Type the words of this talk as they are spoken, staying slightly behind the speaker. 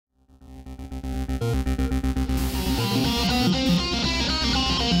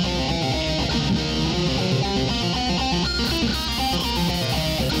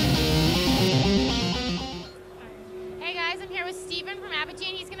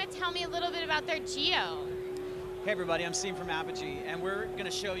tell me a little bit about their Geo. Hey everybody, I'm Steve from Apogee, and we're going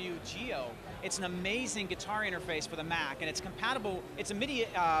to show you Geo. It's an amazing guitar interface for the Mac, and it's compatible, it's a MIDI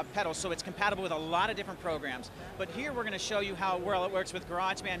pedal, so it's compatible with a lot of different programs. But here we're going to show you how well it works with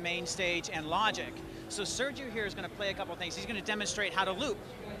GarageBand, MainStage, and Logic. So Sergio here is going to play a couple things. He's going to demonstrate how to loop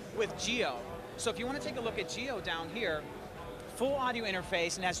with Geo. So if you want to take a look at Geo down here, full audio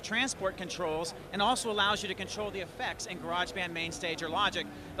interface and has transport controls and also allows you to control the effects in GarageBand, MainStage, or Logic.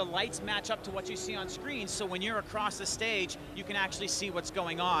 The lights match up to what you see on screen, so when you're across the stage, you can actually see what's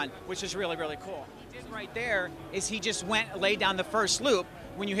going on, which is really, really cool. What he did right there is he just laid down the first loop.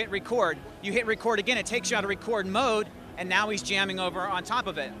 When you hit record, again, it takes you out of record mode, and now he's jamming over on top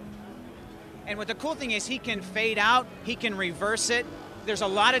of it. And what the cool thing is, he can fade out, he can reverse it. There's a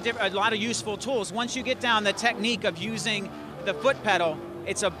lot of useful tools. Once you get down the technique of using the foot pedal,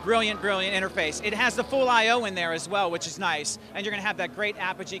 it's a brilliant, brilliant interface. It has the full I/O in there as well, which is nice, and you're going to have that great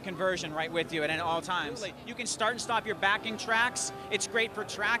Apogee conversion right with you at all times. You can start and stop your backing tracks. It's great for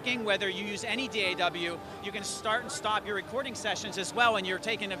tracking, whether you use any DAW. You can start and stop your recording sessions as well, and you're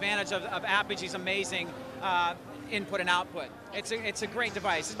taking advantage of Apogee's amazing input and output. It's a great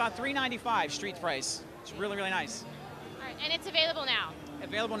device. It's about $395 street price. It's really, really nice. All right, and it's available now?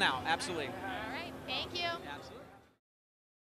 Available now, absolutely. All right, thank you. Absolutely.